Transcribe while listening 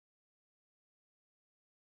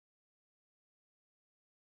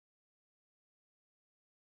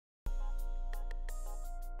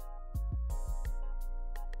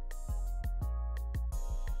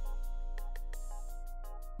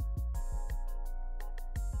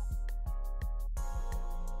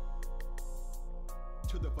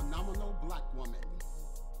to the phenomenal black woman.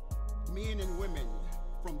 Men and women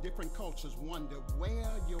from different cultures wonder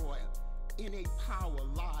where your innate power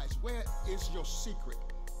lies. Where is your secret?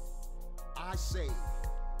 I say,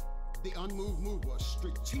 the unmoved mover,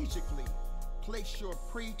 strategically place your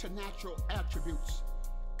preternatural attributes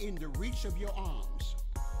in the reach of your arms,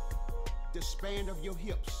 the span of your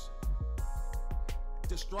hips,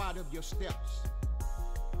 the stride of your steps,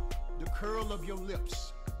 the curl of your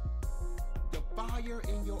lips, the fire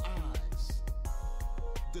in your eyes,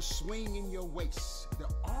 the swing in your waist, the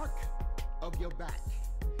arc of your back,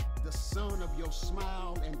 the sun of your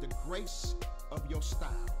smile, and the grace of your style.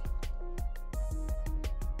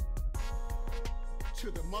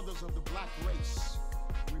 To the mothers of the black race,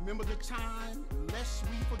 remember the time, lest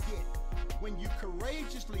we forget, when you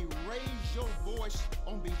courageously raised your voice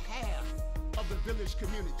on behalf of the village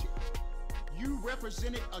community. You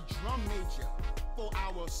represented a drum major for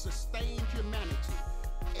our sustained humanity,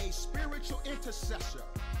 a spiritual intercessor.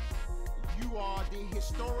 You are the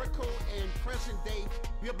historical and present-day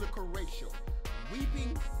biblical ratio,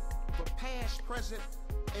 weeping for past, present,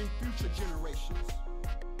 and future generations.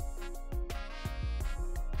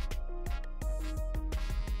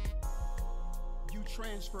 You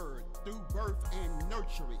transferred through birth and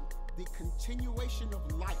nurturing the continuation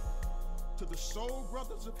of life to the soul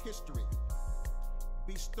brothers of history,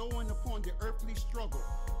 bestowing upon the earthly struggle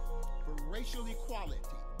for racial equality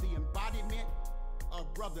the embodiment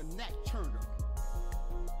of Brother Nat Turner,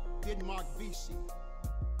 Denmark Vesey,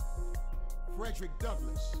 Frederick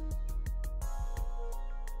Douglass,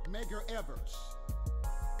 Medgar Evers,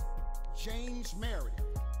 James Meredith,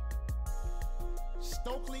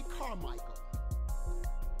 Stokely Carmichael,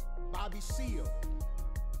 Bobby Seale,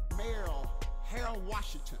 Mayor Harold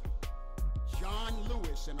Washington, John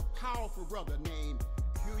Lewis, and a powerful brother named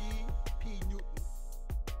Huey P. Newton.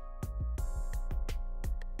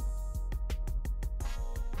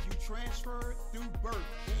 You transferred through birth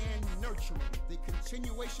and nurturing the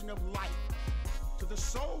continuation of life to the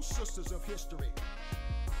soul sisters of history,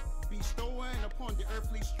 bestowing upon the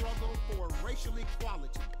earthly struggle for racial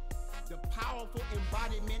equality the powerful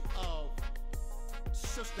embodiment of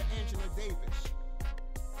Sister Angela Davis,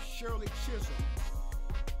 Shirley Chisholm,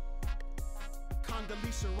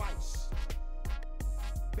 Condoleezza Rice,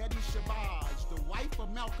 Betty Shabazz, the wife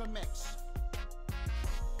of Malcolm X,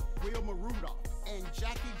 Wilma Rudolph, and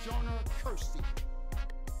Jackie Joyner Kersee,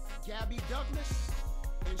 Gabby Douglas,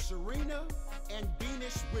 and Serena and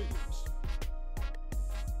Venus Williams.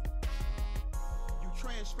 You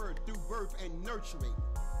transferred through birth and nurturing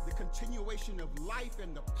the continuation of life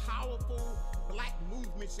and the powerful black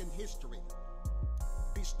movements in history,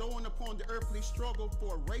 bestowing upon the earthly struggle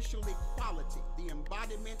for racial equality the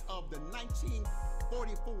embodiment of the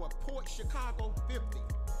 1944 Port Chicago 50,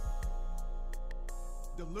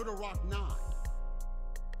 the Little Rock 9,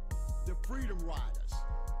 the Freedom Riders,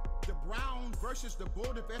 the Brown versus the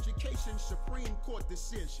Board of Education Supreme Court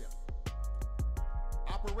decision,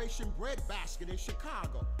 Operation Breadbasket in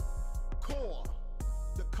Chicago, CORE,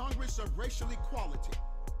 the Congress of Racial Equality,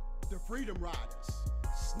 the Freedom Riders,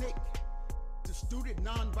 SNCC, the Student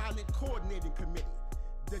Nonviolent Coordinating Committee,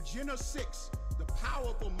 the Gen 6, the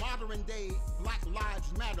powerful modern-day Black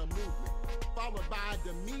Lives Matter movement, followed by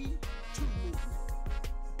the Me Too movement.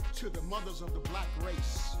 To the mothers of the black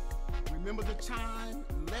race, remember the time,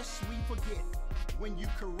 lest we forget, when you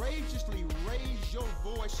courageously raised your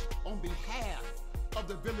voice on behalf of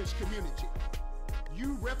the village community.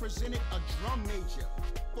 You represented a drum major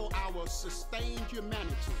for our sustained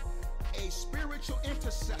humanity, a spiritual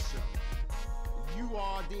intercessor. You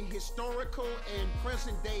are the historical and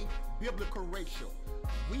present-day biblical ratio,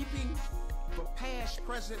 weeping for past,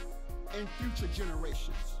 present, and future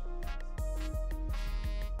generations.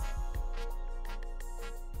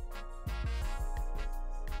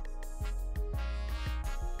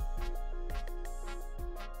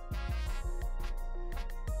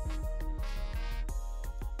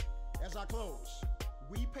 As I close,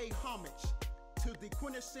 we pay homage to the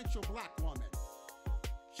quintessential black woman.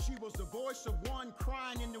 She was the voice of one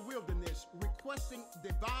crying in the wilderness, requesting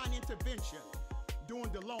divine intervention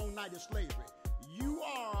during the long night of slavery. You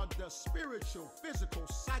are the spiritual, physical,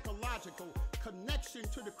 psychological connection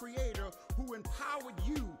to the Creator who empowered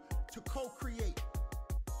you to co-create.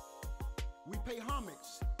 We pay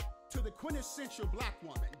homage to the quintessential black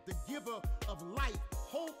woman, the giver of life,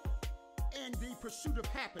 hope, and the pursuit of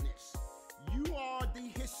happiness. You are the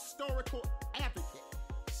historical advocate,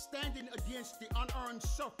 standing against the unearned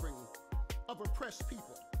suffering of oppressed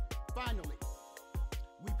people. Finally,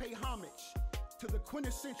 we pay homage to the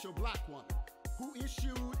quintessential black woman who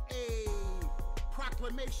issued a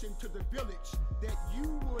proclamation to the village that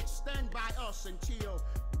you would stand by us until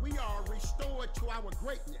we are restored to our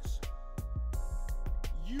greatness.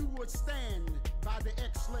 You would stand by the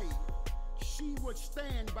ex-slave. She would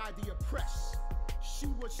stand by the oppressed. She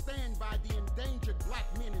would stand by the endangered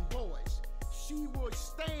black men and boys. She would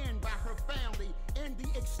stand by her family and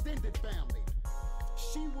the extended family.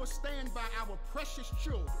 She would stand by our precious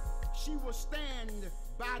children. She would stand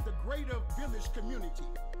by the greater village community.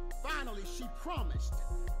 Finally, she promised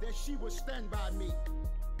that she would stand by me.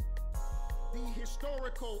 The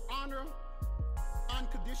historical honor,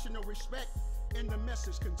 unconditional respect, and the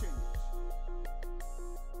message continues.